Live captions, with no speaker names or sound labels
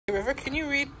River, can you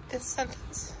read this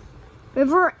sentence?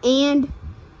 River and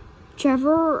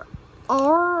Trevor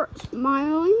are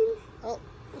smiling. Oh,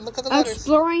 look at the letters.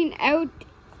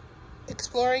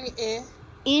 Exploring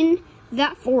in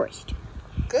that forest.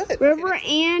 Good. River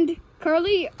and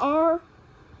Carly are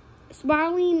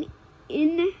smiling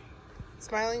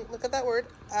Look at that word.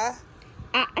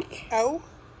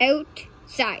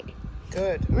 Outside.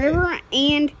 Good. Okay. River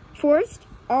and Forest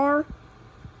are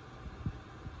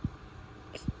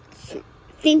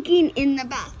thinking in the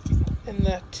bath. In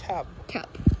the tub.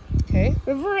 Okay.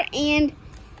 River and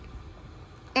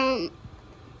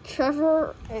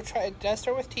Trevor. It does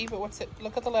start with T, but what's it?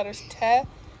 Look at the letters. And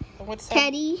what's that?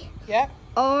 Teddy. Yeah.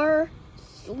 Are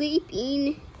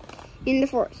sleeping in the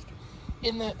forest.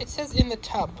 It says in the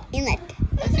tub.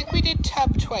 I think we did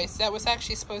tub twice. That was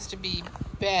actually supposed to be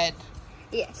bed.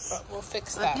 Yes. But we'll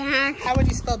fix that. Okay. How would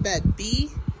you spell bed?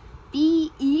 B?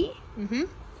 B-E? Mm-hmm.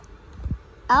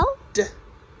 L? D.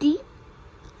 D?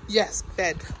 Yes,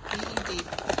 bed. B-E-D.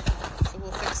 So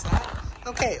we'll fix that.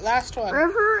 Okay, last one.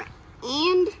 River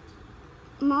and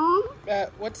Mom.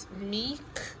 What's Meek?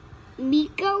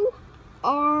 Miko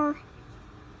are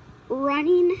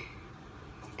running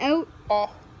out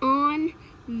on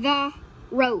the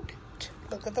road.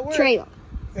 Look at the word. Trail.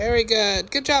 Very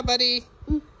good. Good job, buddy.